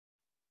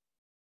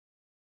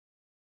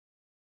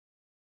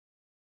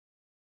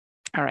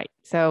All right.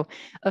 So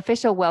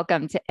official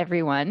welcome to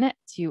everyone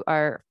to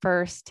our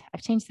first,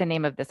 I've changed the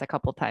name of this a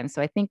couple times.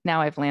 So I think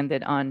now I've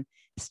landed on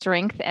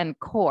strength and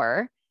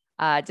core,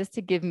 just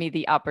to give me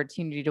the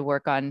opportunity to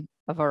work on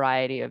a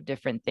variety of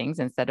different things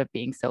instead of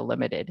being so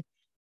limited.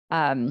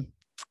 Um,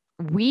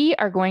 we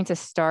are going to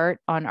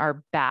start on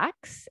our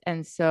backs.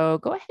 And so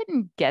go ahead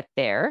and get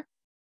there.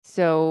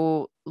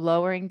 So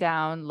lowering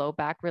down, low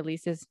back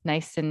releases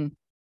nice and,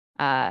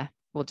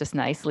 well, just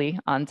nicely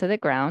onto the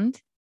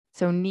ground.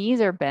 So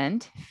knees are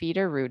bent, feet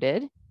are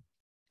rooted.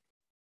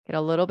 Get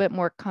a little bit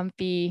more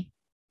comfy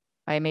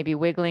by maybe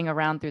wiggling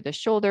around through the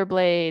shoulder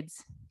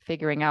blades,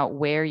 figuring out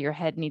where your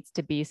head needs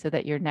to be so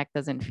that your neck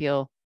doesn't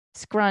feel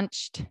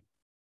scrunched.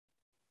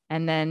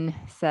 And then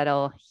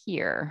settle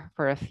here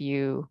for a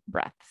few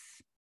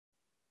breaths.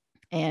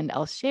 And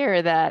I'll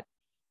share that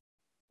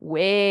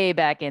way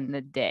back in the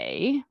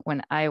day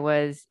when I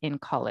was in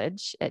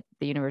college at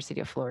the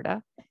University of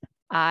Florida,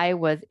 I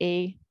was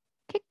a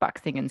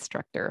kickboxing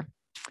instructor.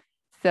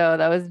 So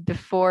that was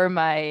before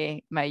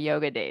my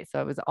yoga days. So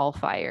I was all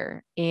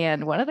fire.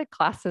 And one of the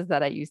classes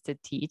that I used to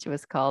teach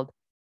was called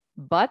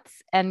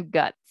Butts and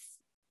Guts.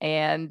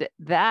 And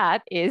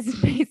that is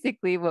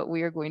basically what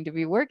we are going to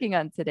be working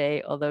on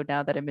today. Although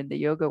now that I'm in the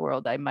yoga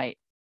world, I might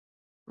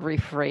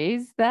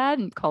rephrase that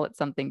and call it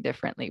something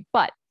differently.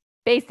 But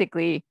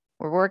basically,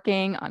 we're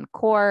working on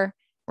core,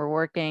 we're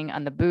working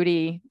on the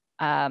booty.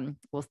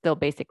 We'll still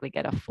basically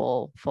get a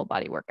full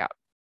body workout.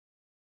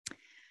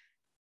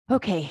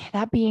 Okay,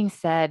 that being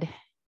said,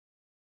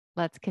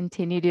 let's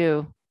continue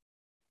to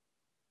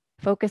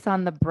focus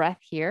on the breath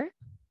here,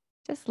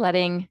 just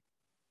letting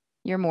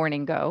your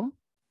morning go,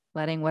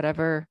 letting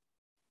whatever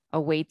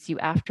awaits you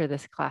after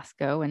this class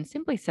go, and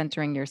simply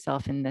centering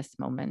yourself in this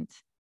moment.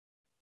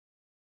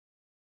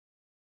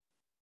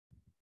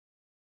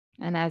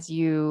 And as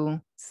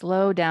you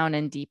slow down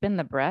and deepen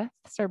the breath,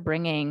 start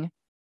bringing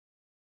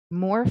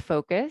more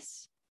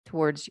focus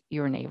towards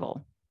your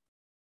navel.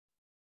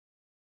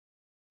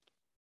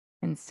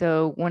 And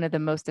so one of the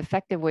most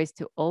effective ways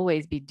to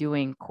always be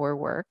doing core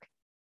work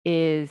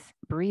is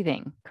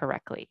breathing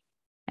correctly.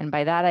 And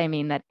by that, I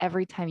mean that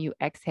every time you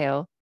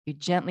exhale, you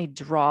gently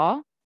draw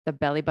the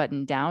belly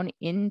button down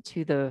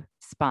into the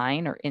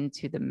spine or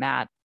into the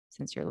mat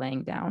since you're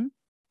laying down,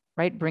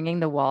 right? Bringing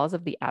the walls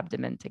of the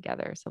abdomen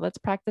together. So let's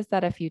practice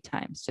that a few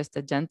times. Just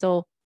a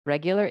gentle,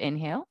 regular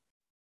inhale.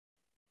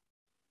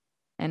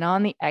 And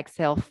on the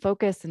exhale,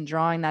 focus on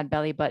drawing that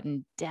belly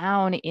button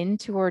down in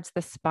towards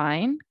the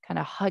spine, kind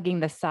of hugging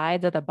the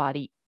sides of the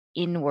body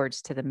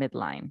inwards to the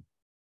midline.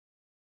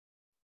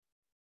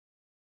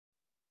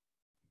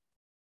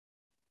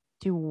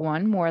 Do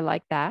one more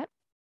like that.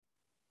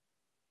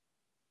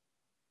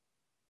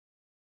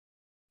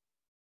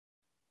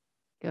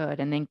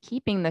 Good. And then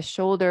keeping the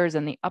shoulders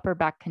and the upper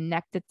back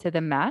connected to the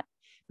mat,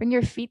 bring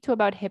your feet to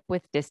about hip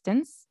width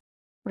distance.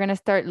 We're going to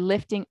start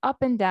lifting up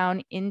and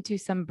down into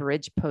some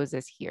bridge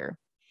poses here.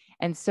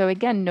 And so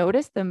again,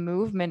 notice the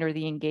movement or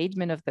the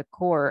engagement of the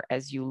core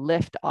as you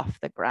lift off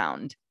the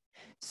ground.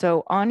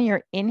 So on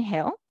your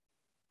inhale,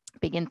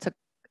 begin to,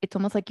 it's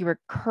almost like you were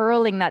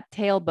curling that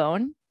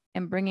tailbone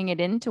and bringing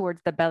it in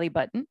towards the belly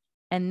button,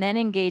 and then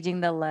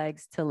engaging the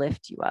legs to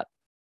lift you up.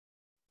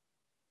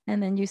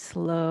 And then you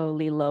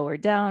slowly lower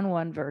down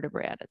one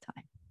vertebrae at a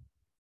time.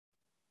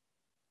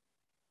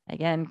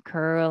 Again,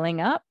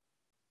 curling up,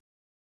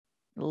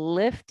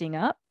 lifting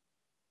up,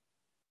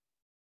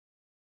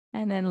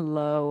 and then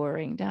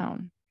lowering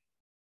down.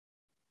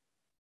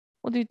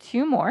 We'll do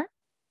two more.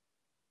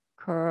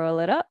 Curl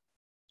it up,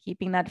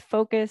 keeping that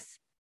focus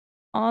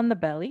on the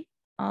belly,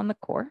 on the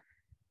core.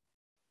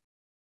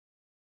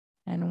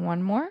 And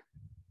one more.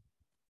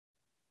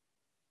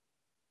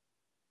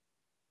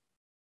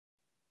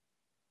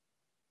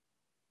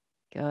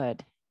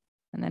 Good.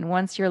 And then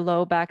once your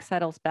low back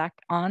settles back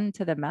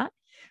onto the mat,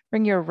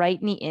 bring your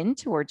right knee in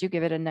towards you,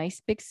 give it a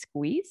nice big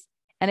squeeze,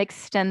 and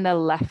extend the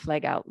left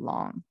leg out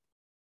long.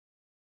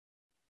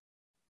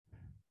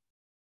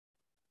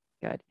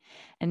 Good.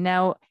 And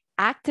now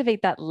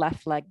activate that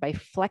left leg by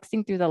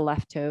flexing through the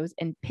left toes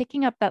and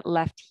picking up that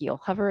left heel.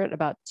 Hover it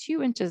about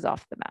 2 inches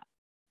off the mat.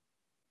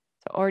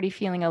 So already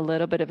feeling a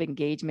little bit of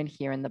engagement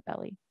here in the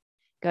belly.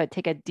 Good.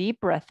 Take a deep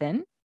breath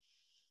in.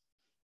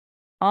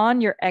 On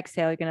your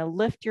exhale, you're going to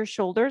lift your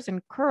shoulders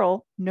and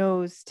curl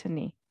nose to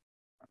knee.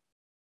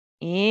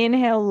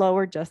 Inhale,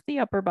 lower just the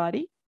upper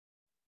body.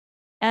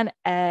 And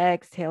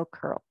exhale,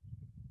 curl.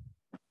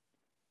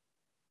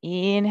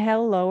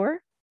 Inhale,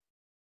 lower.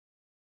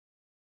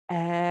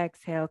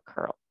 Exhale,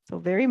 curl. So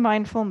very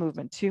mindful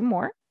movement. Two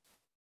more.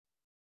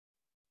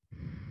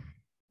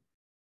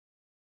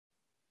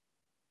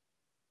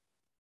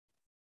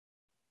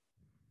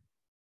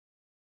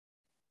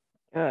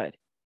 Good.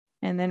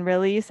 And then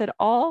release it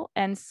all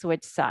and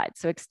switch sides.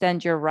 So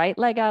extend your right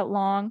leg out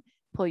long,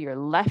 pull your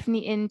left knee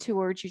in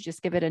towards you.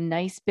 Just give it a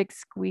nice big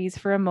squeeze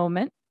for a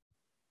moment.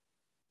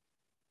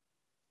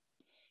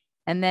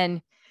 And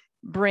then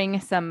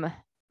bring some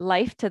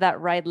life to that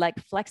right leg,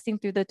 flexing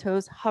through the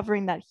toes,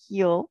 hovering that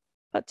heel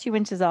about 2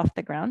 inches off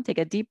the ground. Take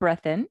a deep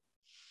breath in.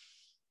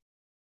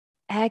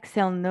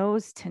 Exhale,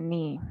 nose to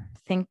knee.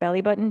 Sink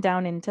belly button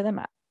down into the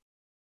mat.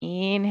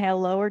 Inhale,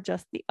 lower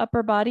just the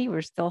upper body.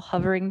 We're still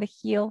hovering the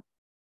heel.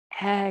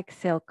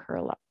 Exhale,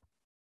 curl up.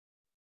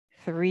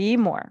 3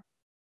 more.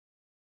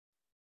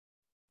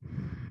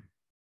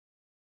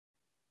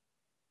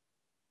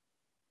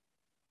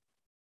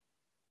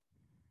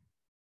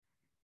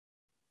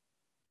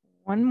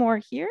 One more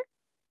here.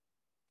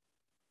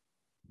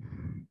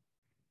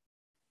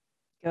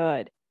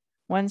 Good.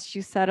 Once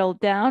you settle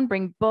down,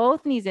 bring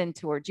both knees in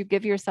towards you.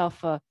 Give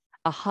yourself a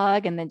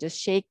hug and then just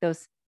shake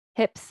those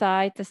hips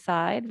side to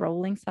side,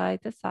 rolling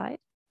side to side.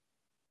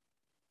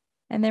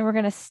 And then we're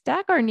going to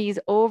stack our knees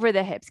over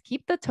the hips.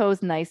 Keep the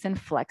toes nice and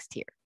flexed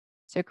here.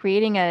 So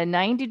creating a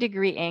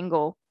 90-degree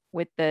angle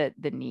with the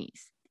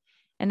knees.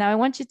 And now I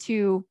want you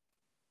to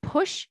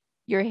push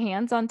your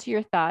hands onto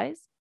your thighs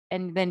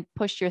and then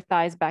push your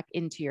thighs back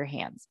into your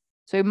hands.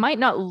 So it might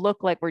not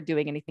look like we're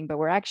doing anything, but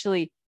we're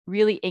actually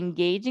really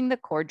engaging the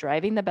core,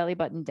 driving the belly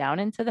button down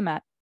into the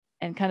mat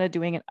and kind of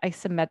doing an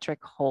isometric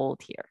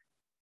hold here.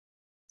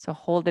 So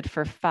hold it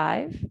for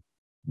 5,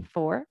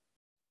 4,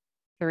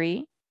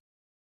 3,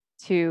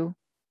 2,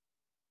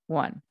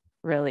 1.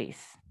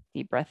 Release.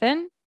 Deep breath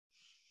in.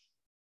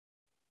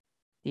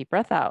 Deep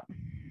breath out.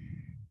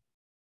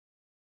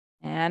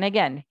 And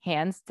again,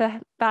 hands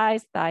to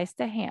thighs, thighs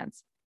to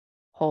hands.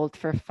 Hold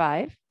for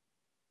 5,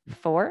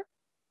 4,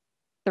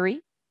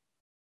 3,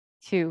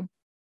 2,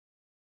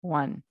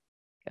 1.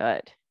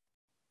 Good.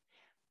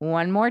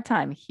 One more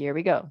time. Here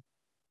we go.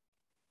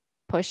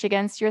 Push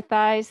against your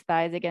thighs,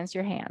 thighs against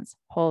your hands.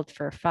 Hold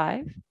for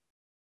 5,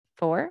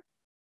 4,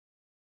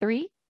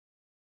 3,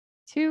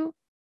 2,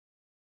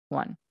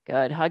 1.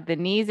 Good. Hug the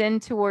knees in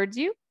towards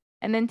you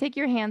and then take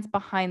your hands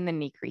behind the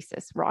knee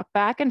creases. Rock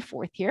back and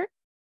forth here.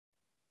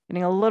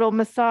 Getting a little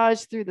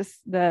massage through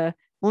the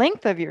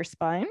length of your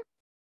spine.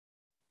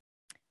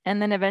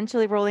 And then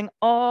eventually rolling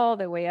all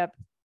the way up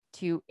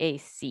to a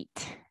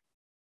seat.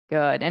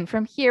 Good. And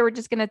from here, we're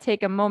just going to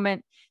take a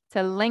moment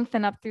to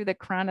lengthen up through the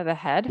crown of the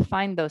head.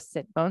 Find those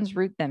sit bones,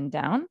 root them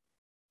down.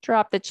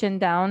 Drop the chin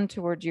down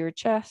towards your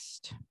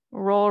chest.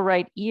 Roll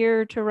right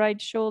ear to right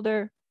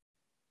shoulder.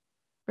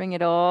 Bring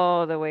it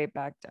all the way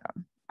back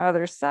down.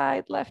 Other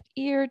side, left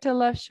ear to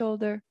left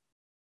shoulder.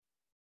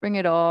 Bring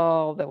it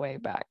all the way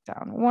back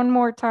down. One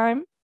more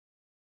time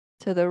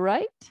to the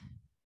right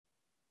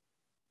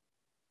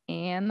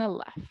and the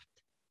left.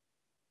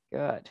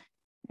 Good.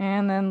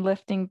 And then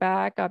lifting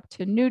back up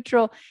to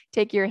neutral.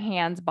 Take your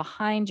hands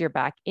behind your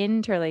back,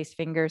 interlace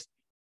fingers,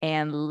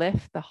 and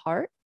lift the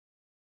heart.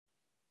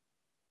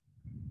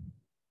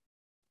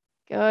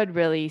 Good.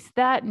 Release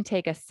that and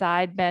take a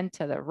side bend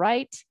to the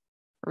right.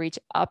 Reach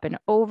up and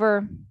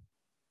over.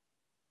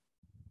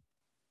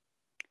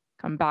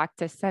 Come back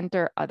to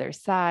center, other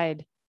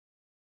side.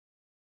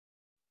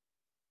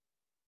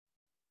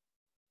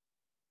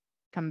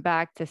 Come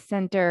back to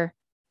center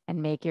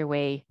and make your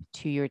way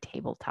to your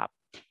tabletop.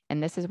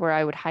 And this is where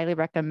I would highly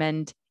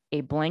recommend a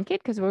blanket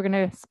because we're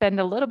going to spend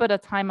a little bit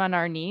of time on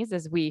our knees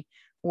as we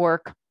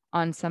work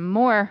on some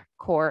more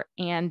core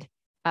and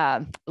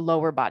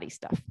lower body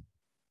stuff.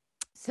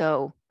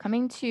 So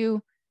coming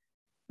to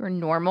your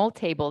normal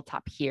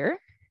tabletop here.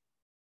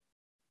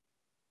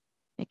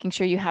 Making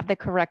sure you have the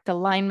correct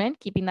alignment,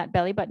 keeping that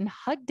belly button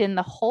hugged in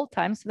the whole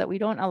time so that we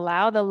don't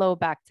allow the low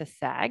back to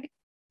sag,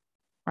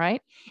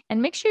 right?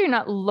 And make sure you're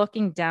not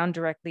looking down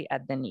directly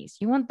at the knees.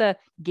 You want the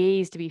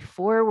gaze to be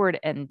forward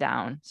and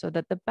down so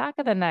that the back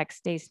of the neck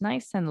stays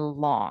nice and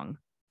long.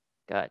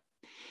 Good.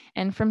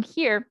 And from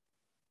here,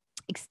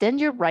 extend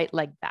your right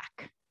leg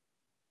back.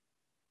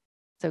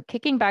 So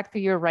kicking back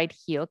through your right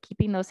heel,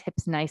 keeping those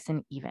hips nice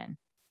and even.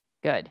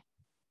 Good.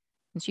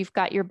 Once you've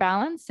got your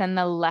balance, send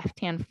the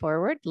left hand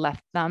forward,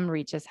 left thumb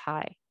reaches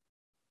high,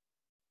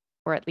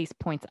 or at least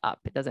points up.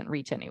 It doesn't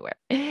reach anywhere.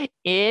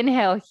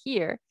 Inhale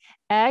here.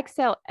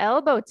 Exhale,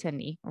 elbow to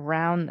knee,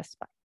 round the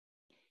spine.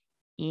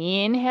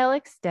 Inhale,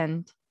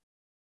 extend.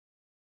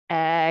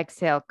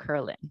 Exhale,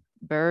 curl in.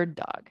 Bird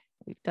dog.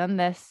 We've done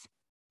this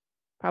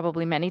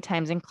probably many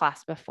times in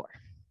class before.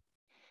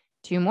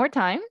 2 more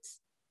times.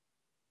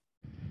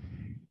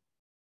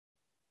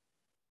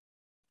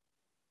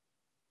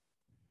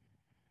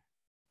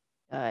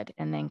 Good.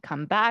 And then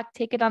come back,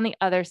 take it on the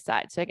other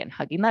side. So again,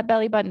 hugging that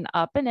belly button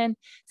up and in,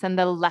 send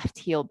the left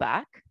heel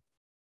back,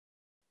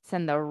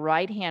 send the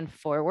right hand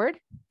forward,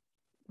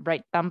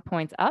 right thumb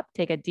points up,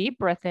 take a deep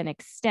breath in,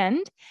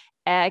 extend,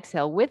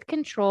 exhale with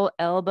control,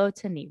 elbow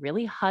to knee,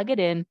 really hug it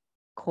in,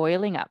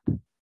 coiling up.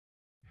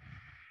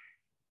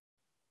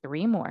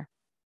 3 more.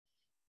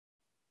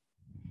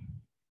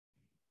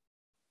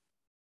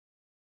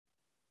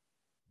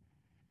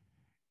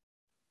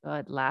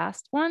 Good.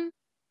 Last one.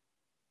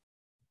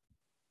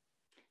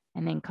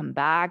 And then come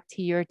back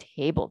to your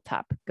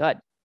tabletop. Good.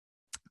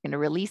 You're going to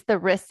release the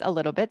wrists a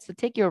little bit. So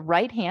take your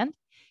right hand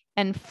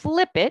and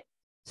flip it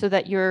so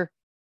that your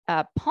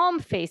palm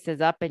faces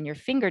up and your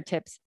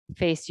fingertips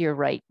face your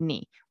right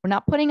knee. We're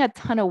not putting a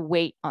ton of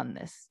weight on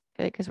this,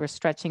 okay? Because we're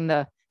stretching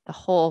the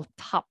whole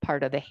top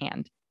part of the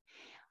hand.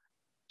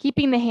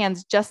 Keeping the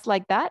hands just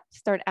like that,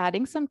 start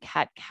adding some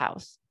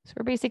cat-cows. So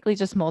we're basically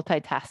just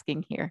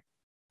multitasking here.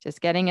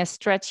 Just getting a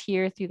stretch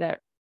here through that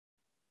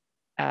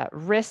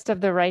wrist of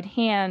the right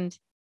hand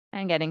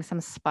and getting some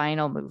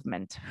spinal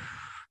movement.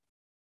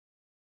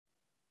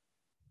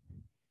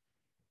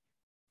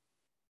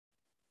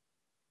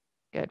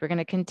 Good. We're going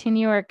to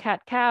continue our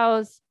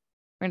cat-cows.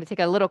 We're going to take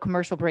a little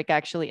commercial break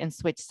actually and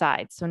switch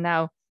sides. So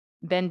now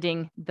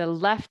bending the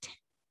left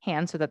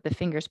hand so that the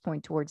fingers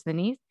point towards the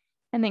knees,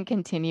 and then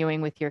continuing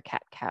with your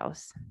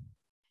cat-cows.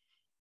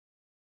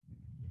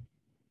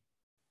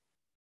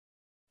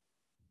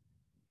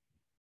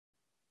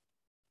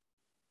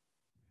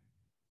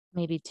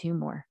 Maybe 2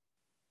 more.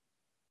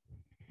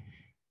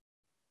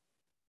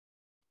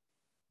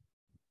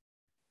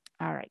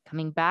 All right,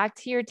 coming back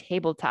to your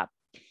tabletop.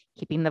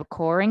 Keeping the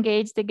core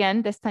engaged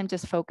again, this time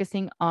just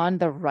focusing on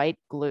the right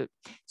glute.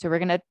 So we're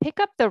gonna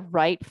pick up the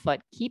right foot,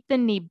 keep the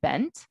knee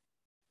bent,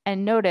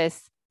 and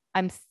notice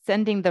I'm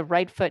sending the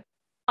right foot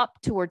up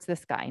towards the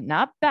sky,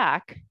 not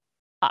back,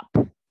 up.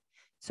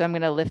 So I'm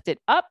gonna lift it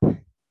up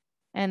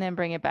and then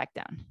bring it back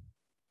down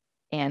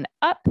and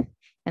up.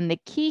 And the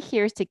key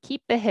here is to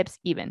keep the hips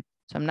even.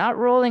 So I'm not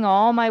rolling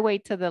all my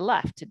weight to the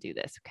left to do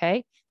this,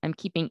 okay? I'm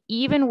keeping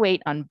even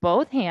weight on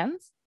both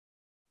hands.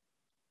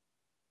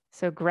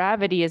 So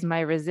gravity is my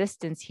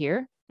resistance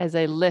here as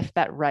I lift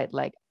that right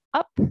leg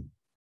up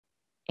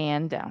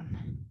and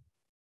down,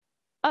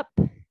 up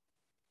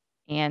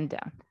and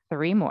down.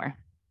 3 more.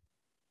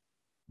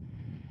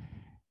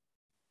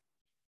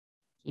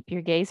 Keep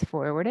your gaze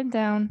forward and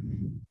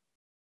down.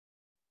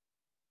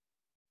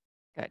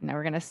 Good. Now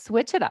we're going to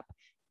switch it up.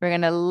 We're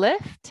going to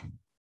lift,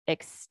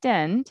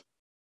 extend,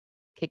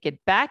 kick it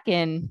back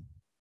in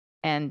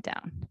and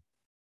down.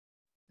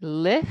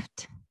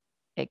 Lift,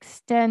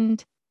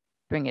 extend,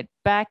 bring it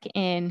back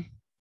in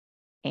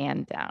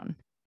and down.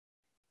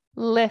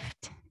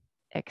 Lift,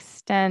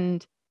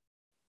 extend,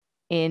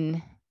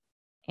 in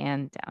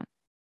and down.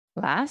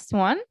 Last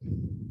one.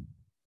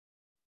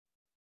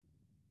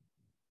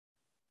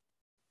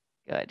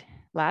 Good.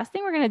 Last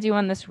thing we're going to do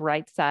on this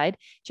right side,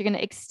 you're going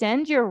to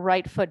extend your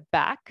right foot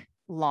back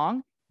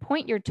long,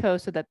 point your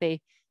toes so that they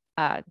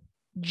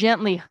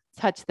gently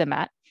touch the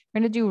mat.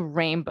 We're going to do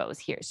rainbows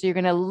here. So you're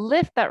going to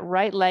lift that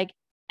right leg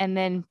and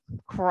then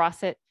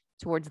cross it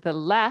towards the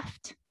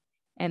left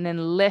and then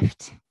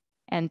lift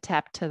and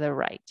tap to the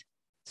right.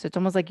 So it's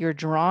almost like you're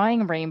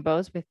drawing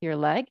rainbows with your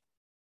leg.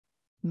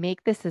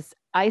 Make this as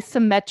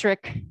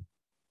isometric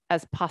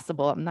as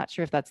possible. I'm not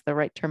sure if that's the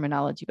right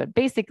terminology, but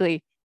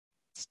basically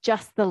it's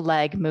just the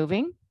leg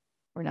moving.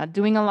 We're not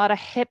doing a lot of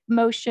hip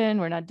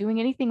motion. We're not doing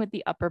anything with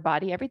the upper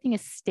body. Everything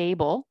is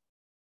stable.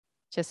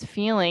 Just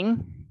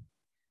feeling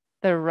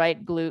the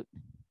right glute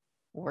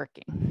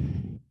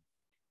working.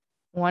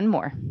 One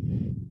more.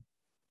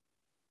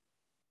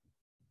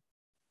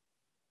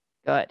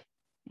 Good.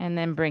 And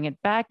then bring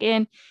it back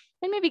in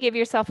and maybe give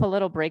yourself a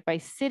little break by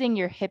sitting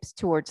your hips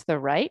towards the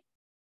right,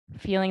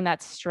 feeling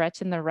that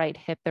stretch in the right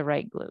hip, the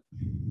right glute.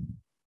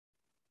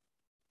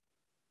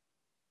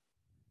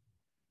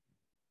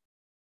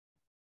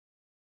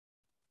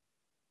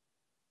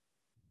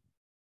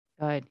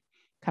 Good.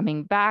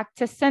 Coming back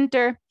to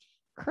center,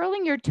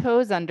 curling your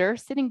toes under,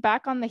 sitting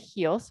back on the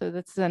heel. So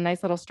that's a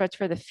nice little stretch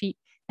for the feet.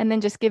 And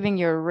then just giving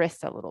your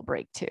wrists a little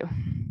break too.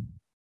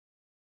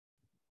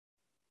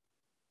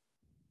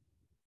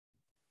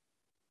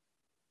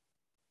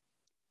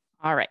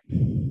 All right.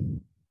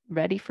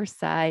 Ready for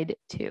side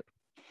 2.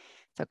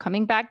 So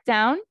coming back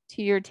down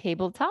to your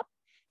tabletop,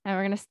 and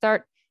we're going to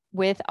start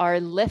with our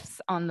lifts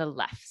on the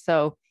left.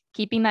 So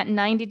keeping that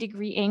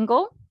 90-degree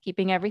angle,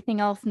 keeping everything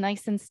else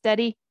nice and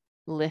steady,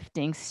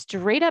 lifting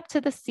straight up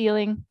to the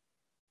ceiling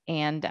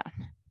and down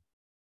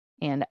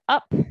and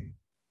up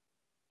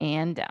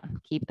and down.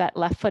 Keep that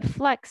left foot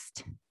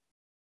flexed.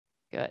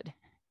 Good.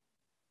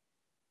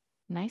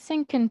 Nice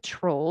and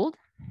controlled.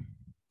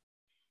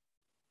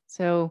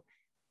 So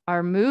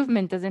our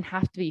movement doesn't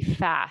have to be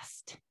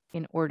fast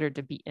in order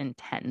to be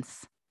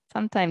intense.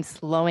 Sometimes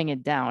slowing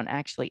it down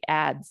actually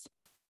adds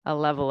a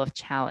level of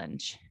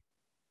challenge.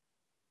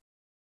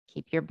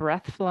 Keep your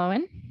breath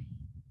flowing.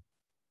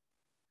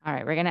 All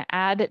right, we're gonna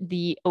add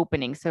the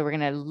opening. So we're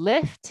gonna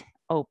lift,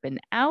 open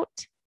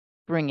out,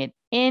 bring it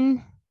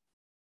in,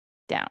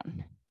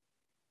 down,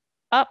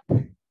 up,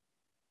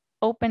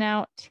 open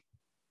out,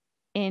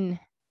 in,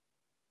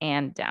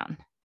 and down.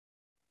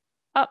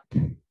 Up,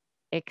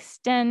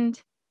 extend,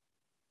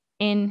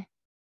 in,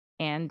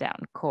 and down.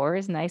 Core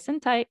is nice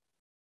and tight.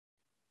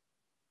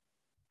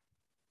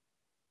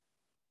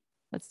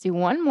 Let's do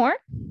one more.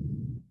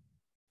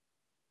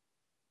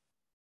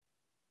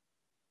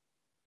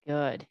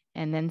 Good.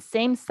 And then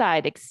same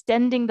side,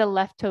 extending the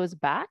left toes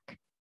back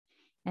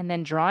and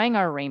then drawing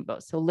our rainbow.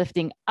 So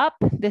lifting up,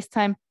 this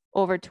time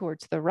over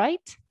towards the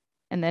right,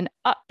 and then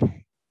up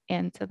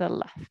and to the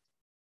left,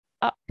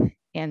 up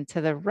and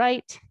to the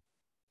right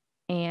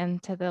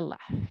and to the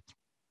left.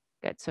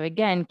 Good. So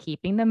again,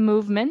 keeping the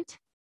movement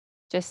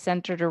just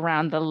centered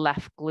around the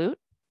left glute.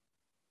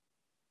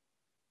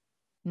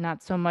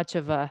 Not so much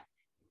of a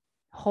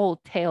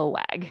whole tail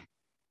wag.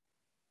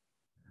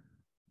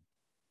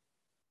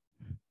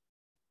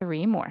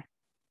 3 more.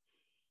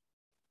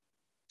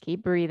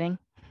 Keep breathing.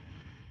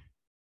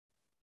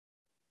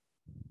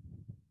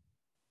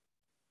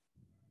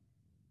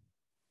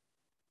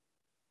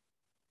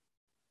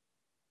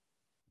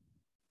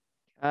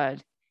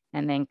 Good.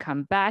 And then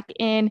come back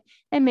in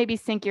and maybe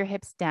sink your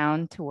hips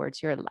down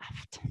towards your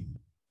left.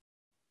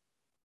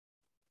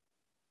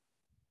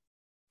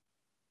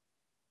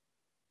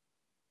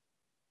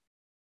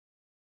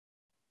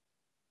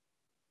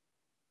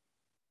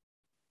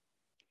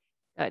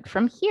 Good.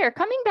 From here,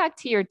 coming back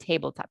to your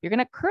tabletop, you're going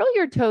to curl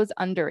your toes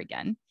under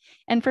again.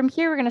 And from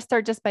here, we're going to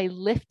start just by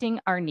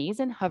lifting our knees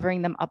and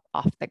hovering them up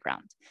off the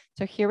ground.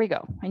 So here we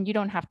go. And you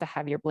don't have to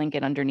have your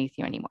blanket underneath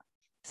you anymore.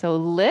 So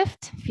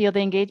lift, feel the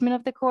engagement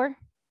of the core,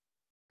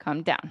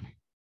 come down.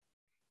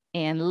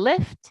 And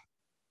lift,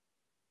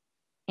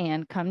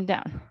 and come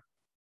down.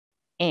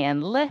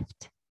 And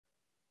lift,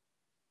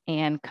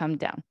 and come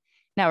down.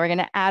 Now we're going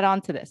to add on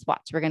to this.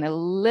 Watch, we're going to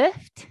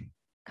lift,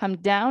 come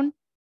down,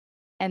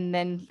 and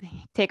then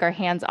take our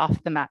hands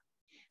off the mat.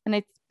 And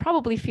it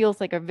probably feels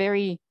like a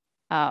very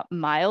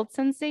mild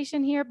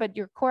sensation here, but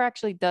your core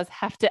actually does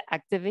have to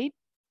activate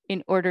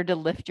in order to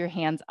lift your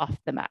hands off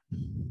the mat.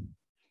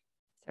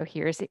 So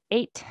here's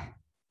 8,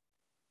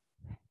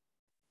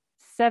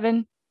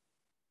 7,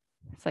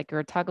 it's like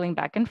you're toggling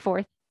back and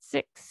forth,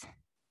 6,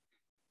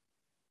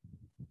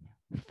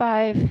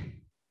 5,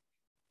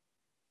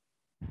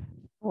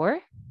 4,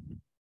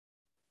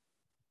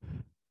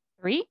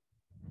 3,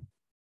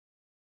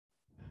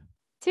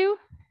 2,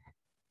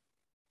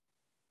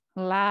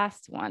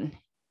 last one.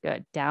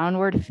 Good.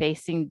 Downward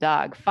facing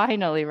dog.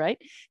 Finally, right?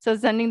 So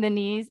sending the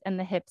knees and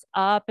the hips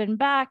up and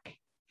back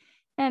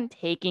and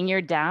taking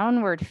your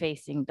downward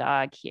facing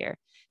dog here.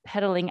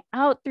 Pedaling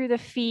out through the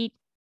feet,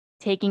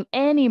 taking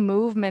any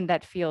movement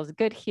that feels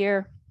good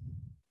here.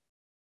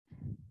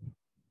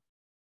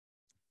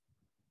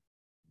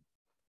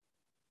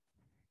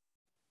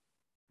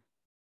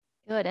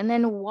 Good. And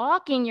then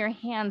walking your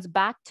hands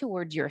back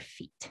towards your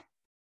feet.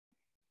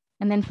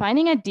 And then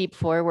finding a deep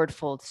forward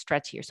fold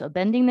stretch here. So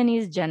bending the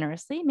knees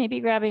generously, maybe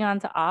grabbing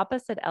onto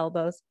opposite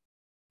elbows,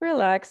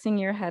 relaxing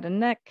your head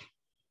and neck.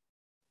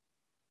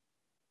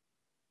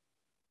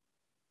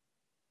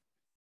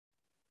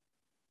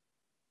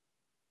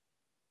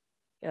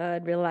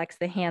 Good, relax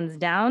the hands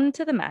down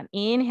to the mat.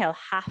 Inhale,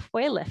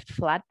 halfway lift,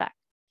 flat back.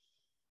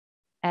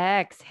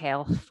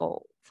 Exhale,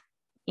 fold.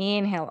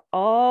 Inhale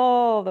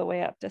all the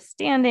way up to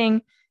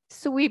standing.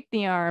 Sweep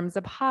the arms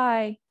up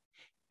high.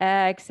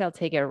 Exhale,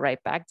 take it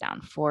right back down,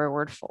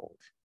 forward fold.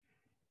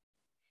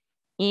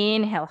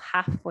 Inhale,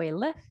 halfway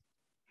lift.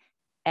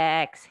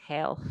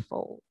 Exhale,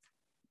 fold.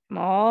 Come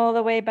all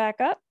the way back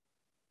up.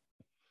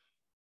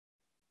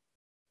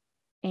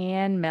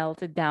 And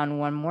melt it down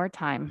one more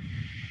time.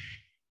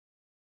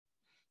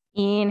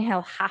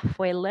 Inhale,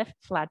 halfway lift,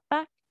 flat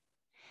back.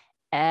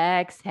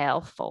 Exhale,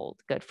 fold.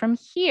 Good. From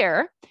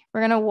here, we're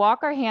going to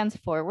walk our hands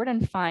forward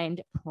and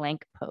find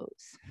plank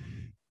pose.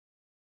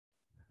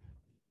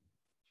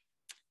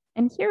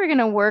 And here we're going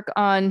to work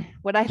on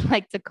what I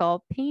like to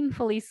call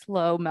painfully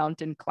slow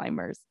mountain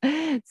climbers.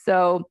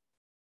 So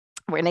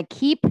we're going to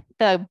keep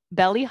the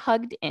belly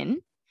hugged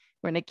in.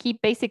 We're going to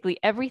keep basically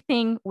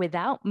everything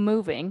without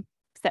moving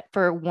except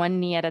for one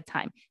knee at a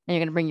time. And you're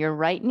going to bring your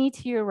right knee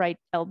to your right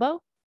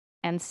elbow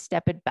and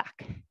step it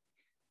back.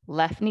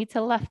 Left knee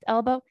to left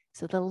elbow.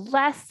 So the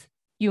less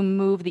you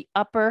move the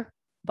upper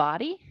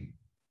body,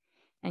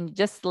 and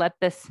just let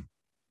this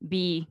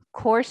be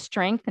core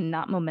strength and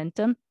not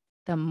momentum,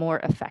 the more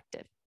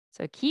effective.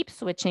 So keep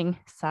switching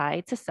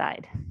side to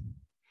side.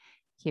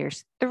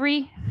 Here's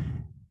 3.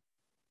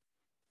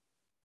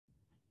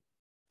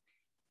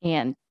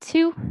 And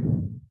 2.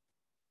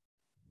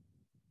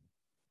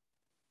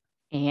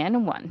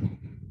 And 1.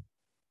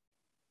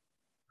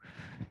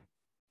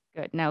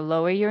 Good. Now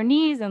lower your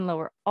knees and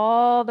lower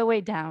all the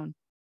way down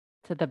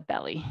to the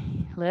belly.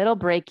 Little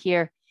break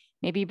here.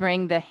 Maybe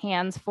bring the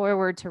hands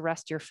forward to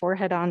rest your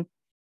forehead on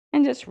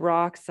and just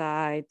rock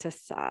side to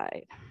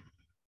side.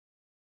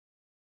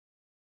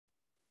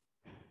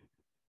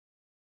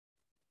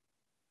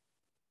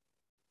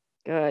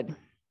 Good.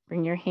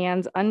 Bring your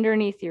hands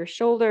underneath your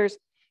shoulders.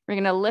 We're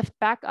going to lift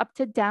back up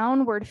to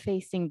downward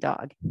facing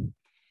dog.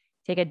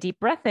 Take a deep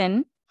breath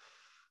in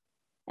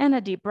and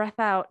a deep breath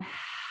out.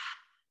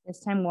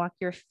 This time, walk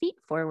your feet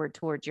forward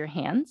towards your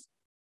hands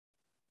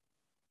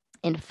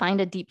and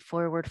find a deep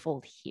forward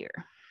fold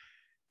here.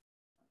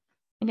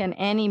 Again,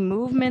 any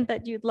movement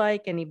that you'd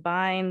like, any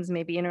binds,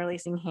 maybe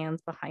interlacing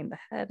hands behind the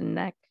head and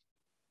neck.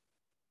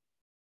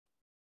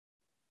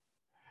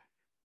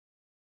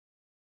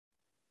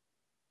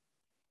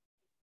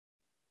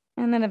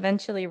 And then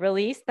eventually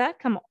release that,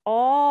 come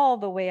all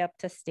the way up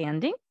to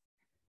standing.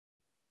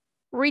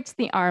 Reach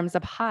the arms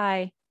up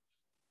high,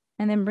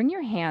 and then bring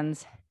your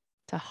hands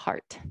to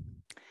heart.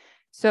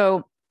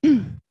 So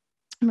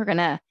we're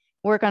gonna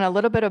work on a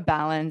little bit of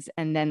balance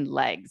and then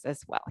legs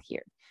as well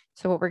here.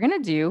 So what we're gonna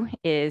do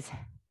is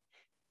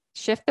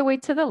shift the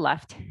weight to the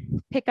left,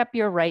 pick up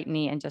your right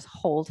knee and just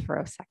hold for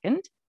a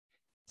second.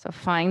 So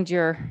find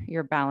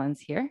your balance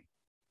here.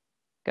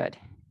 Good.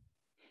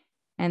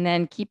 And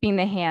then keeping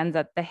the hands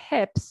at the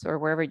hips or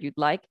wherever you'd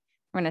like,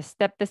 we're going to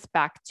step this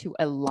back to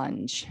a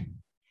lunge.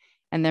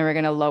 And then we're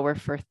going to lower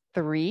for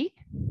 3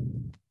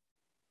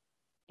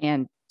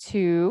 and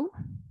 2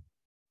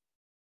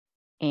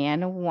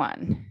 and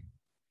 1.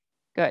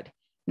 Good.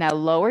 Now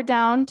lower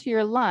down to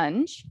your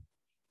lunge.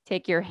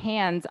 Take your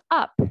hands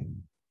up.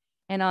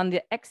 And on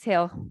the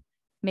exhale,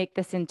 make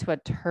this into a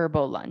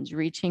turbo lunge,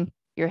 reaching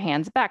your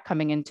hands back,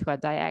 coming into a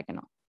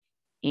diagonal.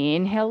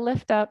 Inhale,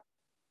 lift up.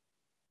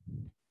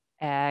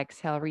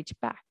 Exhale, reach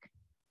back.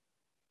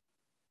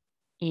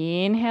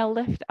 Inhale,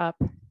 lift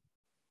up.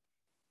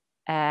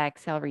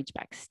 Exhale, reach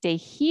back. Stay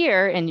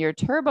here in your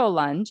turbo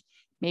lunge.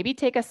 Maybe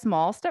take a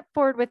small step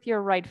forward with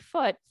your right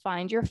foot.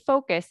 Find your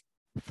focus.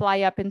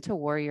 Fly up into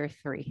warrior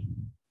 3.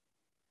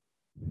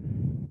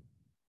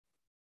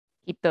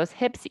 Keep those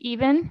hips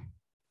even.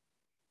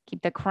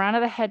 Keep the crown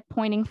of the head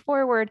pointing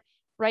forward,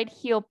 right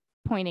heel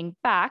pointing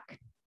back,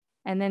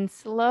 and then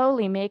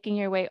slowly making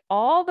your way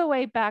all the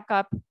way back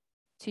up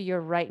to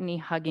your right knee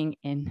hugging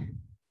in.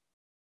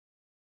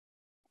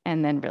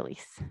 And then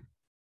release.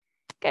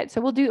 Good, so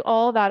we'll do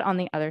all that on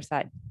the other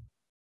side.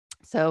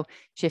 So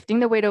shifting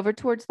the weight over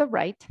towards the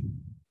right,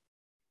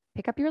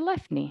 pick up your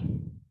left knee,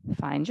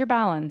 find your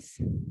balance.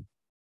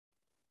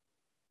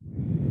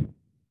 We're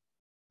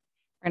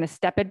gonna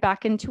step it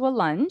back into a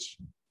lunge.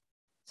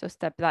 So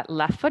step that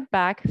left foot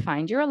back,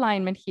 find your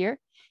alignment here,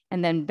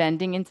 and then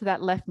bending into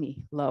that left knee.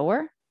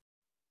 Lower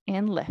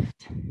and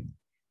lift.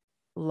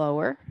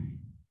 Lower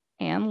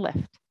and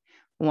lift.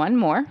 One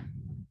more.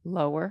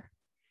 Lower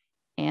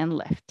and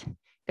lift.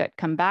 Good.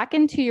 Come back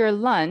into your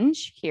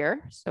lunge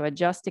here. So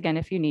adjust again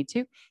if you need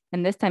to.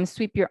 And this time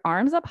sweep your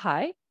arms up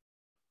high.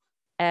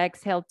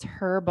 Exhale,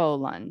 turbo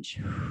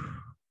lunge.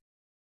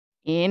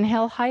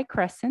 Inhale, high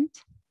crescent.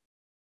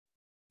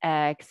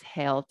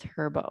 Exhale,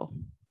 turbo.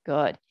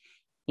 Good.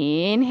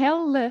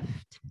 Inhale,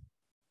 lift.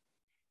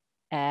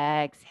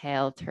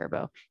 Exhale,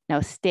 turbo.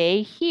 Now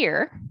stay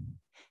here.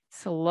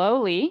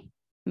 Slowly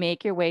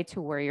make your way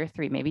to warrior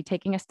 3. Maybe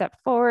taking a step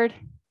forward.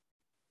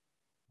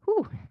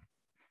 Whew.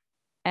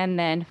 And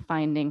then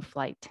finding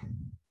flight.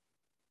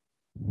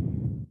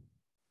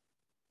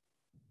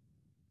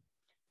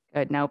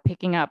 Good. Now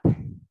picking up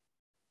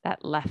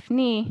that left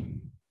knee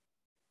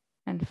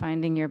and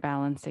finding your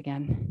balance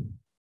again.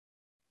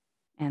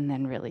 And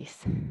then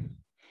release.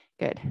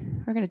 Good.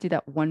 We're going to do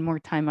that one more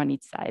time on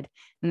each side.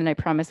 And then I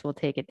promise we'll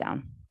take it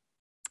down.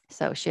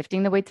 So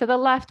shifting the weight to the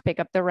left, pick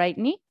up the right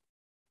knee.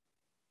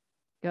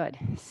 Good.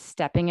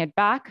 Stepping it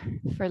back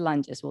for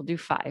lunges. We'll do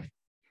 5.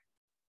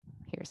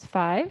 Here's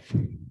 5,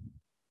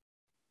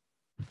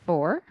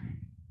 4,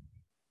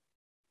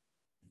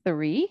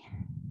 3,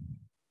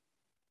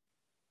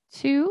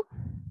 2,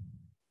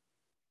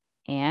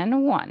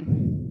 and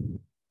 1.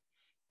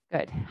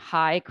 Good.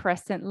 High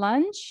crescent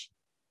lunge.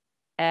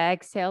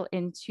 Exhale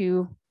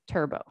into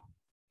turbo.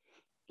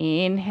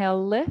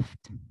 Inhale,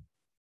 lift.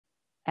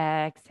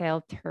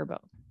 Exhale, turbo.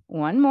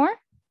 One more.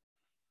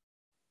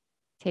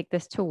 Take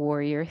this to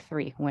warrior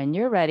 3. When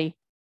you're ready,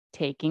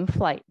 taking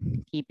flight,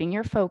 keeping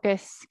your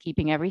focus,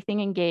 keeping everything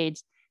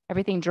engaged.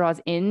 Everything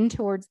draws in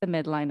towards the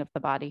midline of the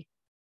body.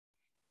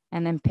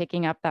 And then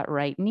picking up that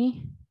right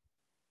knee,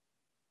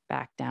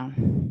 back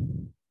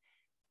down.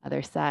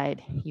 Other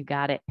side, you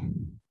got it.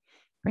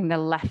 Bring the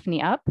left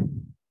knee up.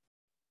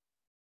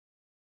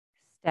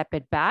 Step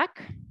it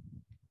back,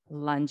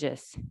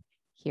 lunges.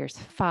 Here's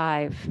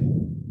 5,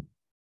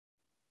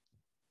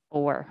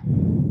 4,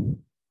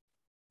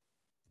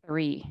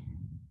 3,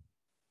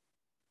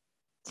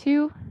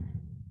 2,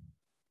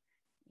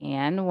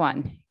 and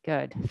 1.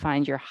 Good.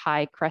 Find your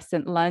high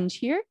crescent lunge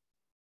here.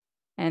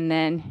 And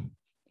then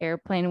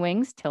airplane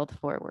wings, tilt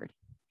forward.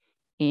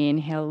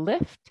 Inhale,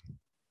 lift.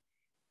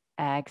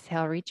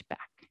 Exhale, reach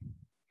back.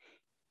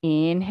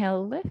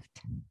 Inhale,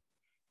 lift.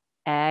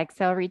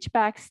 Exhale, reach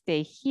back.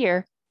 Stay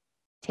here.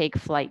 Take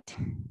flight.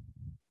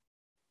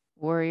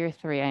 Warrior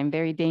 3. I'm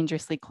very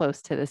dangerously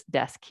close to this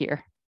desk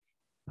here.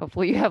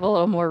 Hopefully you have a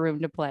little more room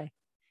to play.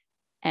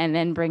 And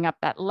then bring up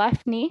that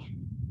left knee.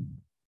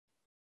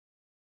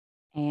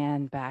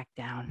 And back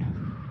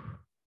down.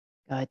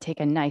 Good. Take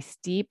a nice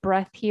deep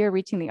breath here,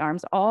 reaching the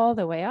arms all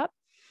the way up.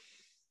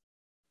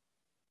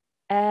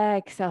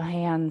 Exhale,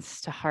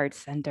 hands to heart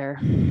center.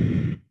 All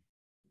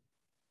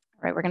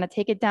right, we're going to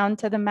take it down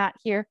to the mat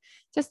here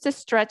just to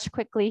stretch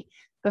quickly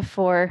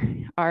before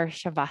our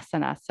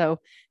Shavasana. So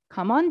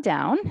come on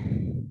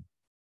down.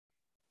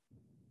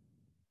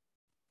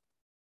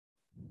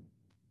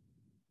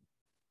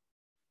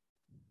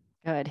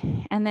 Good.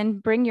 And then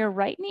bring your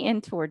right knee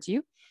in towards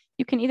you.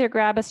 You can either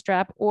grab a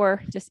strap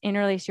or just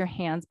interlace your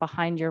hands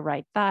behind your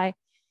right thigh.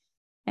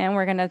 And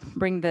we're going to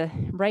bring the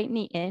right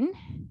knee in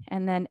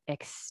and then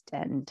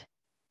extend.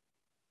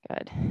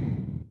 Good.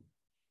 And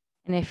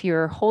if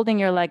you're holding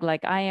your leg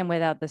like I am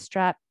without the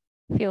strap,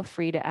 feel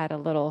free to add a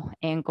little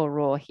ankle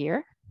roll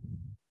here.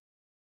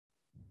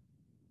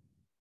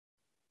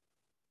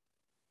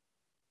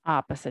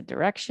 Opposite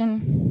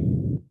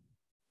direction.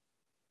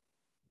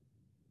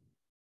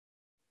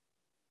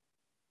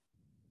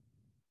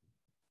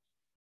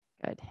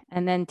 Good.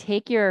 And then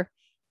take your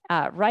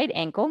right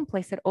ankle and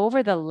place it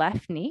over the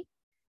left knee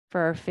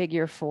for our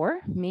figure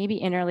 4, maybe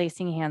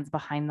interlacing hands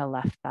behind the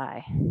left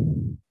thigh.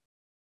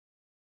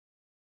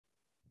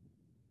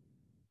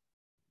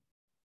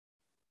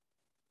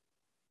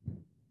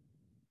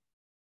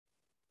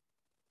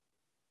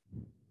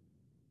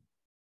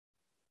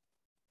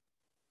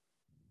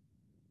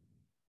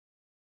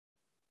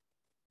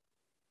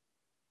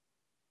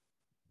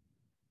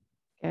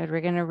 Good.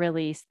 We're going to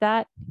release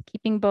that,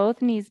 keeping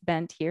both knees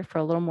bent here for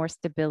a little more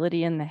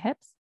stability in the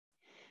hips.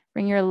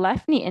 Bring your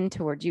left knee in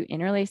towards you.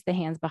 Interlace the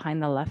hands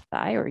behind the left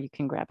thigh, or you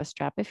can grab a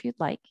strap if you'd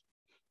like.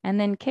 And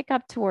then kick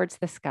up towards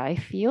the sky.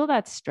 Feel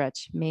that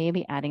stretch,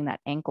 maybe adding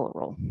that ankle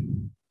roll.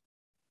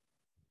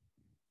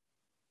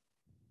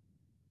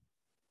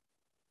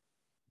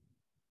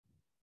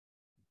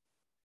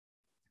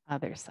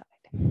 Other side.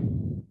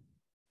 Good.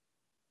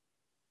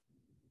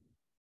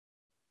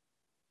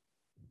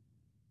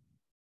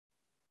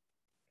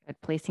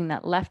 Placing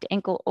that left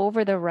ankle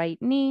over the right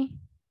knee.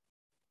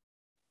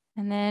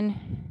 And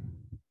then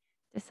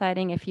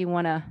deciding if you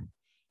want to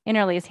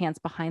interlace hands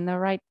behind the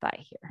right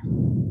thigh here.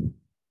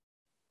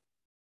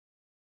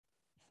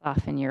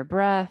 Soften your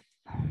breath,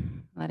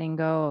 letting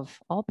go of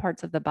all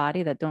parts of the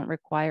body that don't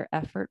require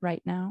effort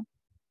right now.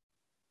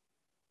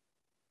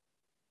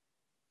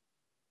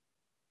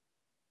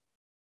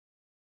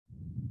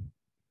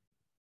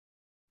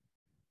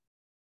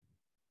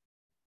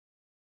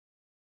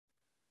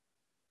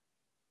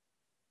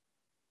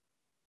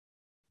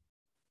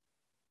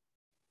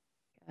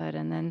 Good.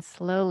 And then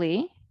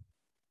slowly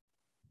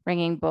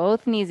bringing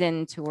both knees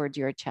in towards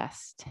your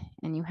chest.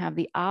 And you have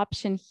the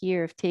option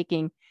here of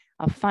taking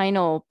a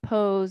final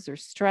pose or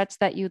stretch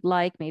that you'd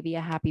like, maybe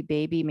a happy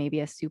baby, maybe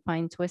a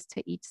supine twist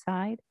to each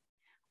side.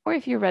 Or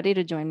if you're ready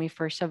to join me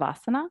for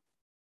Shavasana,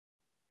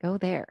 go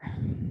there.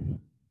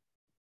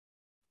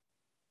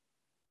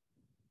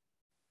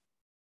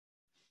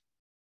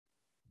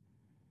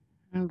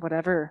 And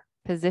whatever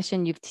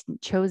position you've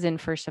chosen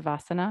for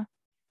Shavasana,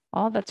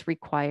 all that's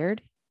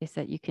required is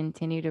that you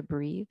continue to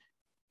breathe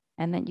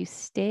and that you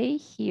stay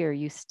here,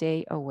 you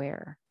stay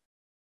aware.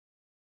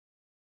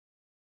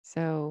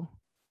 So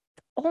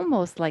it's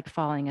almost like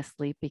falling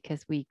asleep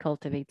because we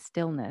cultivate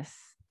stillness,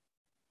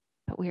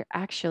 but we're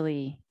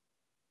actually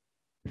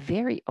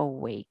very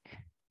awake,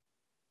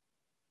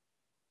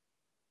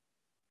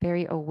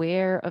 very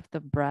aware of the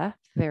breath,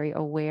 very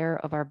aware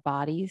of our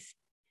bodies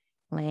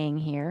laying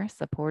here,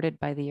 supported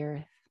by the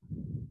earth.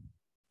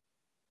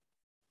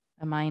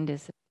 The mind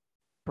is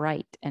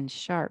bright and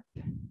sharp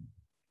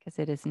because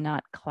it is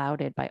not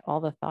clouded by all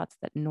the thoughts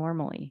that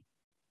normally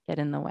get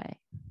in the way.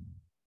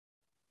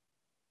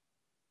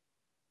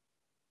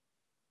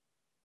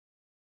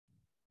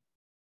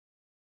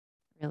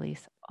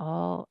 Release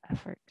all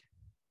effort.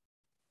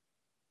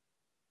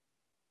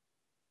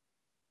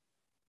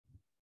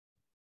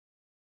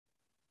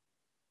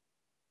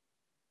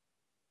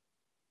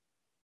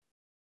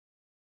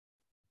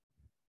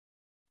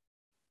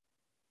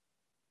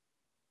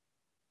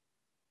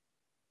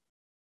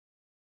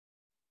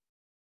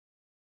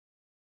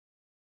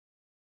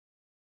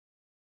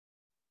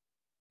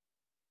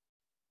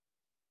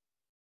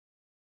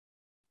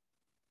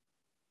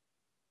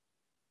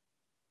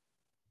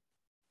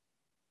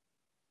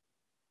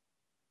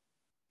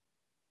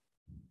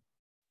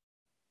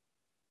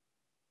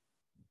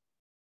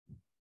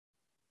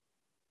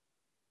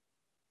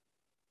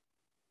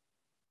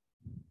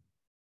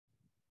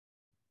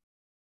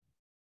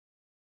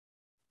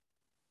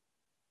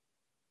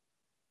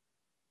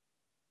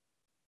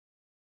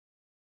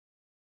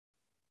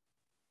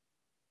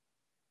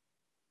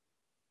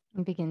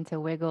 And begin to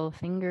wiggle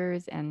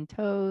fingers and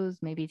toes,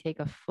 maybe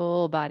take a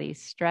full body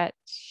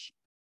stretch.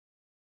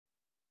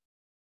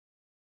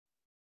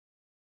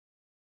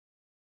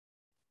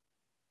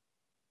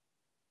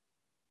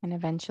 And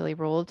eventually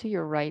roll to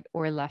your right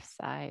or left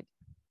side.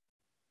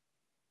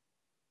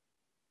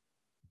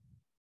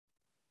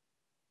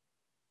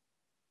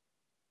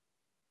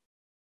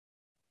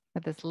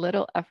 With as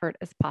little effort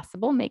as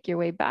possible, make your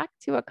way back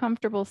to a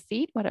comfortable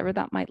seat, whatever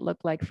that might look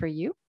like for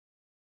you.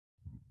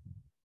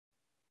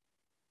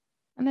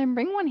 And then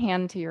bring one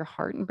hand to your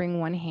heart and bring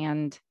one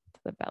hand to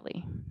the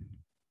belly.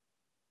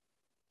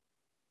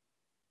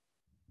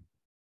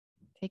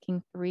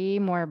 Taking 3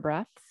 more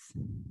breaths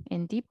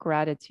in deep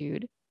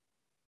gratitude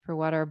for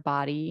what our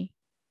body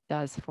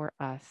does for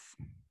us.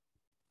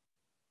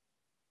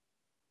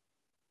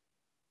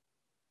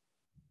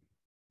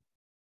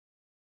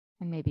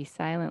 And maybe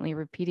silently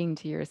repeating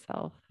to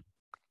yourself,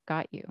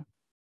 got you,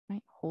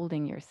 right?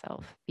 Holding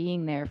yourself,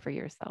 being there for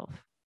yourself,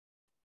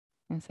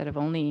 instead of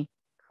only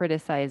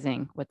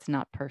criticizing what's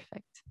not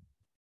perfect.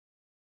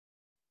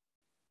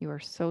 You are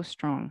so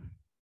strong.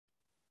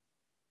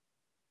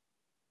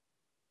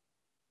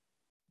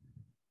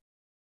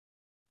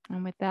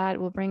 And with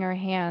that, we'll bring our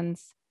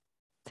hands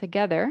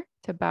together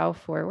to bow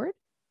forward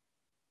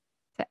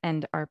to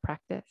end our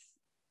practice.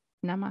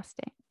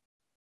 Namaste.